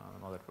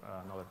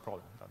another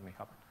problem that may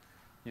happen.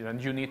 Then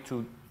you need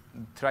to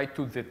try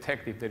to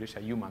detect if there is a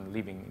human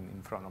living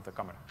in front of the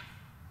camera,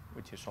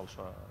 which is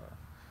also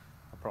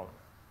a problem.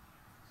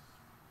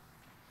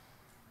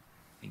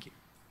 Thank you.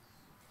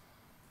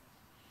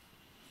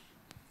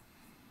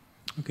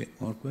 Okay,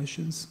 more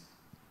questions?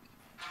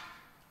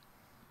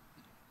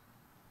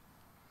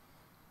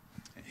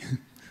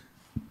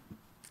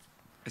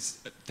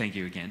 Thank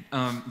you again.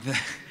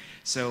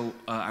 So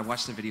I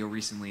watched a video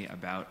recently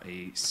about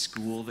a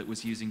school that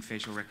was using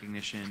facial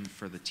recognition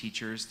for the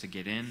teachers to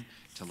get in,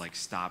 to like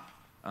stop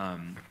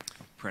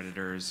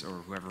predators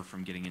or whoever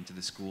from getting into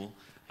the school.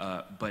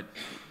 But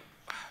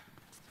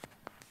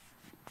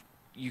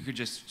you could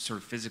just sort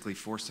of physically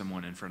force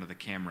someone in front of the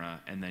camera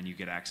and then you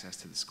get access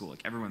to the school.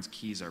 Like everyone's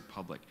keys are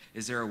public.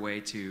 Is there a way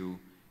to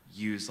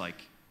use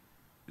like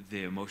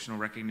the emotional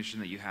recognition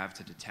that you have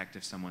to detect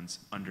if someone's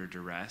under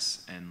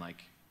duress and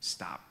like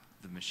stop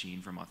the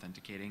machine from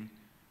authenticating?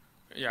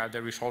 Yeah,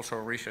 there is also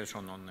research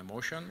on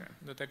emotion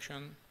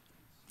detection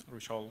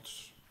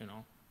results, you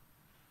know.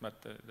 But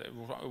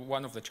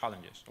one of the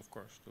challenges, of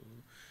course,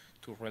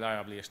 to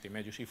reliably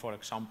estimate. You see, for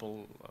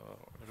example,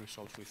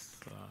 results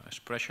with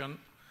expression,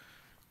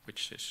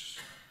 which is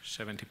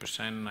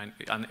 70%,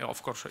 and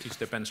of course, it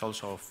depends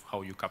also of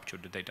how you capture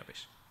the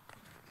database.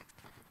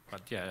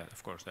 But yeah,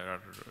 of course, there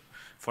are,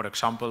 for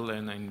example,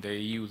 in the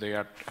EU,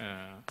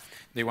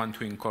 they want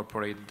to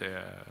incorporate,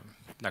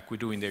 like we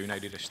do in the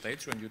United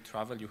States, when you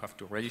travel, you have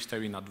to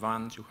register in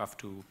advance, you have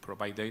to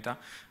provide data,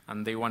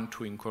 and they want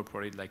to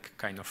incorporate like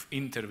kind of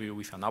interview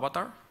with an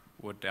avatar,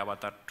 where the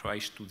avatar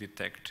tries to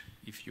detect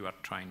if you are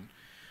trying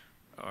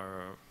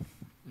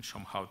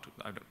somehow to,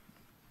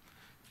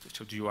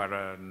 so you are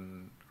a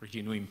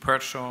genuine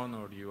person,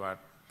 or you are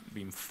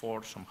being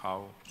forced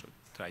somehow, so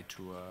try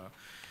to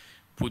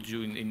put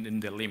you in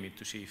the limit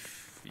to see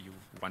if you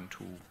want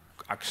to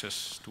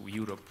access to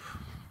Europe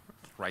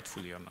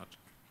rightfully or not.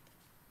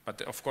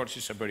 But of course,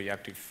 it's a very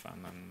active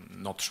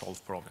and not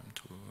solved problem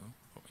to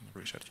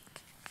research.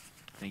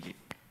 Thank you.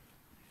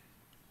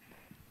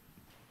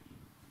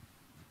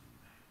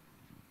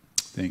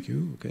 Thank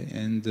you. Okay,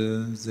 and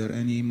is there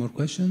any more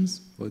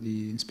questions for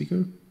the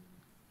speaker?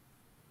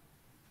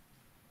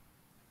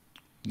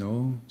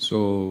 No?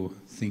 So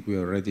I think we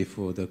are ready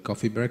for the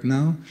coffee break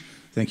now.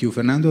 Thank you,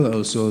 Fernando.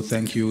 Also,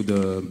 thank you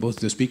both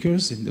the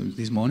speakers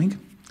this morning,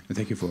 and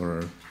thank you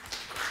for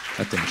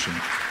attention.